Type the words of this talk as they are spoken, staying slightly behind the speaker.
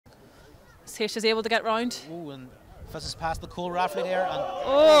See if she's able to get round. Oh, and fizzes past the coal raftery there. And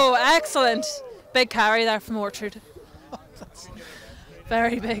oh, excellent. Big carry there from Orchard.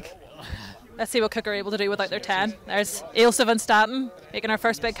 Very big. Let's see what Cooke are able to do without their 10. There's Ilse van Staden making her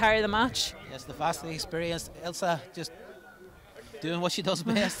first big carry of the match. Yes, the vastly experienced Ilse just doing what she does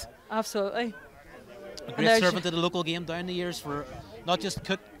best. Absolutely. A great servant to the local game down the years for not just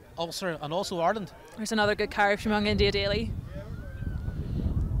Cooke, Ulster and also Ireland. There's another good carry from young India Daly.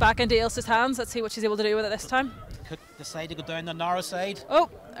 Back into Ilse's hands. Let's see what she's able to do with it this time. Cooke decide to go down the narrow side. Oh,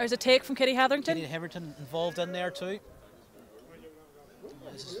 there's a take from Kitty Hetherington. Kitty Hetherington involved in there too.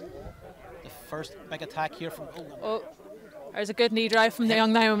 This is the first big attack here from. Oh, there's a good knee drive from the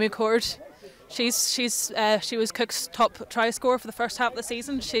young Naomi McCord. She was Cooke's top try scorer for the first half of the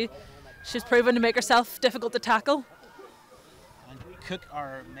season. She's proven to make herself difficult to tackle. And Cooke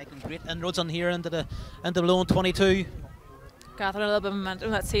are making great inroads on here into Malone 22. Gathering a little bit of momentum.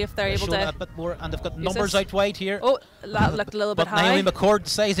 Let's see if they're able to a bit more, and they've got numbers out wide here. Oh, that looked a little bit high. Naomi McCord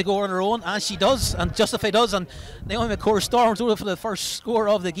decides to go on her own, and she does, and justified does. And Naomi McCord storms over for the first score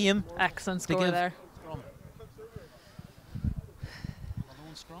of the game. Excellent score there.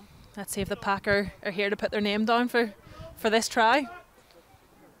 Scrum. Let's see if the pack are here to put their name down for this try.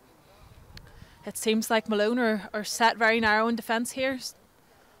 It seems like Malone are set very narrow in defence here.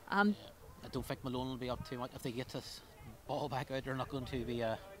 And I don't think Malone will be up too much if they get this ball back out. They're not going to be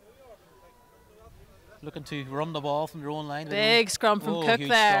looking to run the ball from their own line. Big scrum from Cooke huge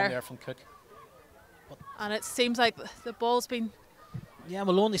there. Scrum there from Cooke. And it seems like the ball's been. Yeah,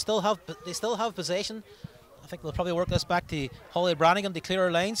 Malone. They still have possession. I think they'll probably work this back to Holly Brannigan to clear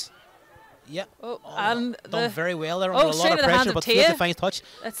her lines. Yeah. Oh, and done very well there under a lot of pressure, but with the fine touch.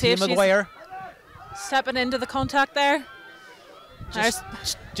 Let's see if McGuire stepping into the contact there. Just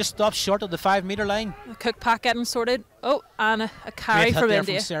stopped short of the 5 metre line. The Cooke pack getting sorted. Oh, and a carry from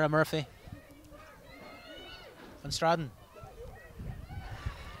India. From Sarah Murphy. Van Staden.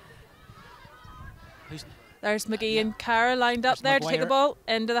 There's McGee and Cara lined up there McGuire to take the ball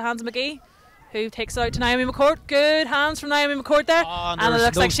into the hands of McGee, who takes it out to Naomi McCord. Good hands from Naomi McCord there. Oh, and it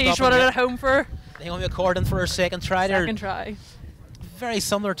looks like she's running it home for Naomi McCord in for her second try there. Second try. Very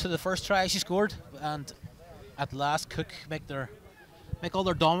similar to the first try she scored. And at last, Cooke make all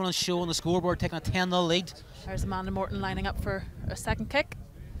their dominance show on the scoreboard, taking a 10-0 lead. There's Amanda Morton lining up for a second kick.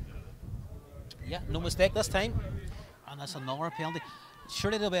 Yeah, no mistake this time. And that's another penalty.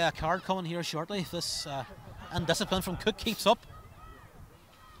 Surely there'll be a card coming here shortly if this undiscipline from Cooke keeps up.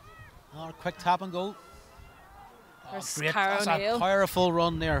 Another quick tap and go. Great. That's a powerful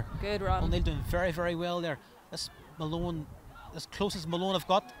run there. Good run. O'Neill doing very, very well there. This Malone, as close as Malone have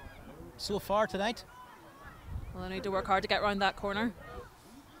got so far tonight. Well, they need to work hard to get round that corner.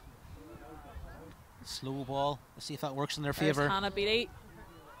 Slow ball. Let's see if that works in their favour. Hannah Beattie,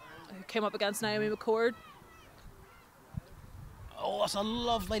 who came up against Naomi McCord. Oh, that's a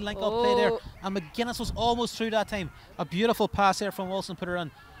lovely link-up play there. And McGuinness was almost through that time. A beautiful pass there from Wilson, put her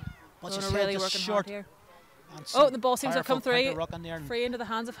in. But she's really just short. Here. Oh, the ball seems to have come through. Free into the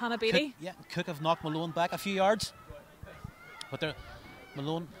hands of Hannah Beattie. Yeah, Cooke have knocked Malone back a few yards. But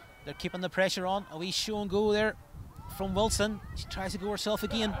Malone, they're keeping the pressure on. A wee show and go there from Wilson. She tries to go herself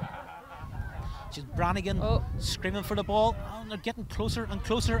again. She's Brannigan screaming for the ball. Oh, and they're getting closer and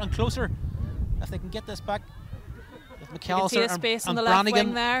closer and closer. If they can get this back. With McAllister and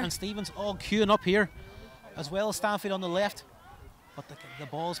Brannigan and Stevens all queuing up here, as well as Stanfield on the left. But the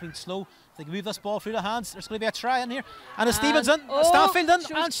ball's been slow. If they can move this ball through the hands, there's going to be a try in here. And it's Stevens in, Stanfield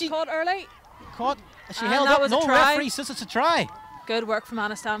in, and she caught early. Caught. She held up. No referee says it's a try. Good work from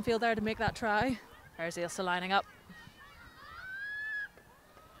Anna Stanfield there to make that try. There's Ilse lining up.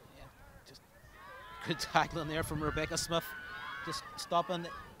 Yeah, just good tackling there from Rebecca Smith. Just stopping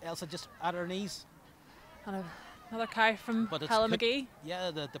Ilse just at her knees. And another carry from Helen McGee.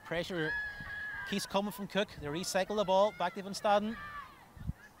 Yeah, the pressure keeps coming from Cooke. They recycle the ball back to Van Staden.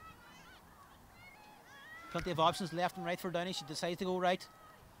 Plenty of options left and right for Downey. She decides to go right.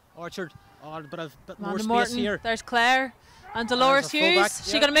 Orchard, a bit more space Morton, here. There's Claire and Dolores Hughes.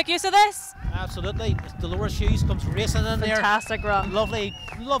 She going to make use of this? Absolutely. Dolores Hughes comes racing in there. Fantastic run. Lovely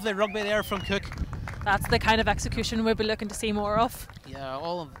rugby there from Cooke. That's the kind of execution we'll be looking to see more of. Yeah,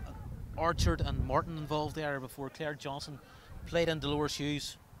 all of Orchard and Morton involved there before Claire Johnson played in Dolores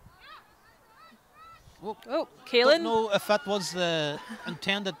Hughes. Oh, Kaelin. Don't know if that was the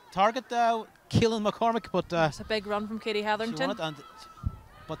intended target, Kaelin McCormick, but it's a big run from Katie Hetherington.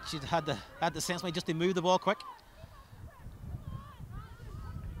 But she had the sense just to move the ball quick.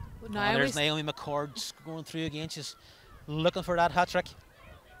 There's Naomi McCord going through again. She's looking for that hat trick.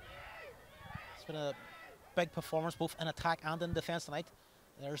 It's been a big performance both in attack and in defence tonight.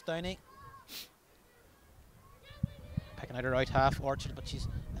 There's Downey picking out her right half, Orchard, but she's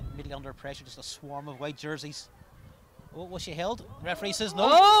immediately under pressure. Just a swarm of white jerseys. Oh, was she held? Referee says no.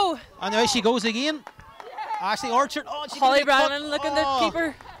 Oh! And now she goes again. Ashleigh Orchard. Oh, she Holly Brannigan looking to keep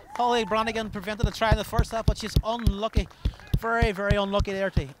her. Holly Brannigan prevented a try in the first half, but she's unlucky. Very, very unlucky there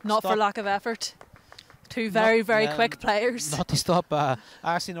to Not stop. for lack of effort. Two very quick players. Not to stop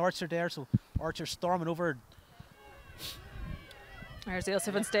Ashleigh and Orchard there, so Orchard storming over. There's Ilse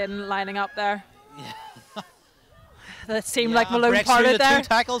and Staden lining up there. Yeah. That seemed like Malone breaks through parted the there. two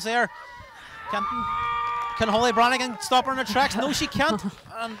tackles there. Can Holly Brannigan stop her in the tracks? No, she can't.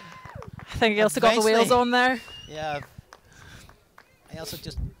 And I think Ilse got the wheels on there. yeah. Ilse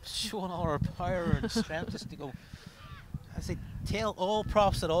just showing all her power and strength just to go. I say, tell all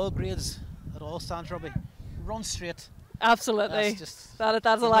props at all grades, at all stands rugby, run straight. Absolutely. That's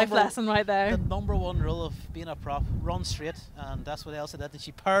a life lesson right there. The #1 rule of being a prop, run straight, and that's what Ilse did. And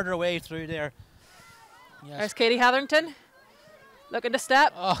she powered her way through there. Yes. There's Katie Hetherington, looking to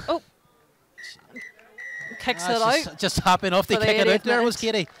step. Oh. Kicks it out. Just happy enough to kick it out there was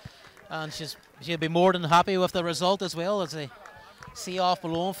minute. Katie. And she'll be more than happy with the result as well, as they see off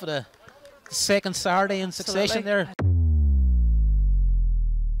Malone for the second Saturday in succession there.